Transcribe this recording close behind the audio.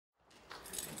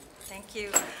Thank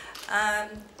you.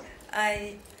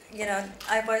 I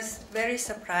was very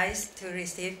surprised to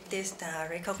receive this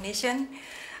recognition.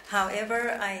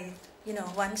 However,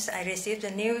 once I received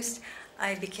the news,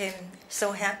 I became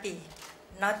so happy,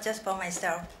 not just for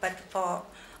myself, but for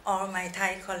all my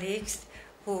Thai colleagues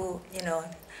who,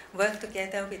 work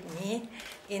together with me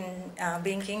in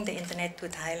bringing the internet to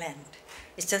Thailand.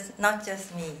 It's just not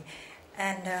just me.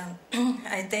 And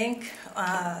I think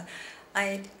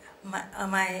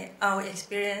our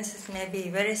experiences may be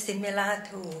very similar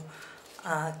to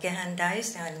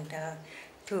Gehandais and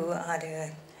to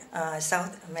the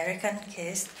South American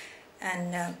case,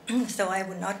 and so I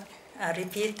would not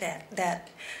repeat that.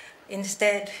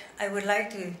 Instead, I would like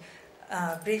to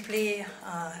briefly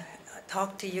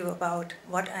talk to you about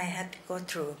what I had to go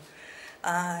through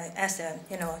as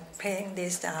playing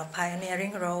this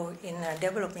pioneering role in a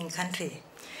developing country.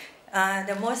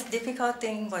 The most difficult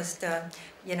thing was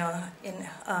in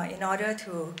order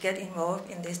to get involved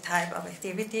in this type of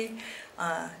activity,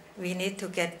 we need to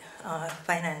get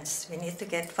finance, we need to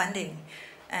get funding,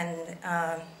 and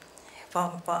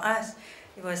for us,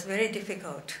 it was very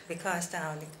difficult because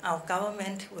our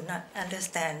government would not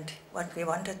understand what we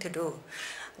wanted to do.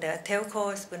 The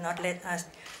telcos would not let us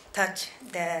touch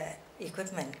their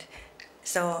equipment.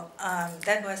 So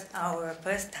that was our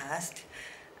first task.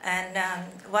 And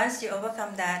once you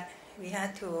overcome that, we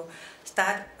had to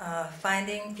start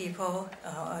finding people,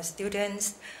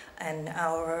 students, and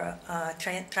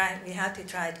we had to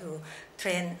try to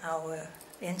train our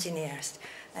engineers.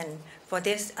 And for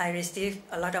this, I received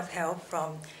a lot of help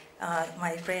from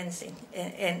my friends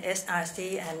in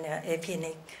SRC and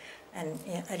APNIC. And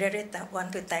I really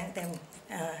want to thank them,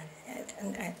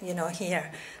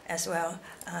 here as well.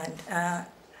 And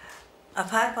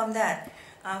apart from that,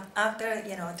 after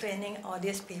training all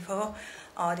these people,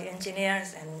 all the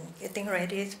engineers, and getting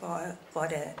ready for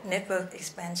the network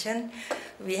expansion,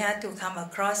 we had to come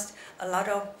across a lot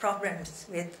of problems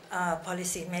with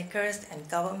policymakers and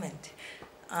government.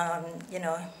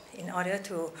 In order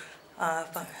to,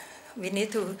 we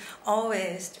need to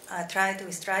always try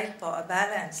to strive for a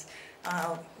balance,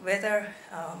 whether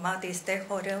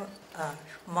multi-stakeholder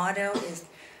model is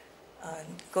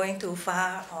going too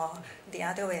far or the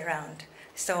other way around.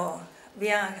 So we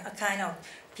are a kind of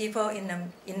people in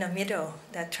the middle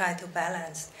that try to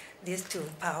balance these two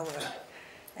powers.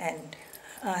 And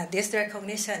this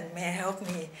recognition may help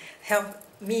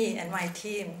me and my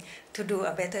team to do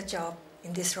a better job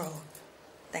in this role.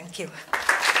 Thank you.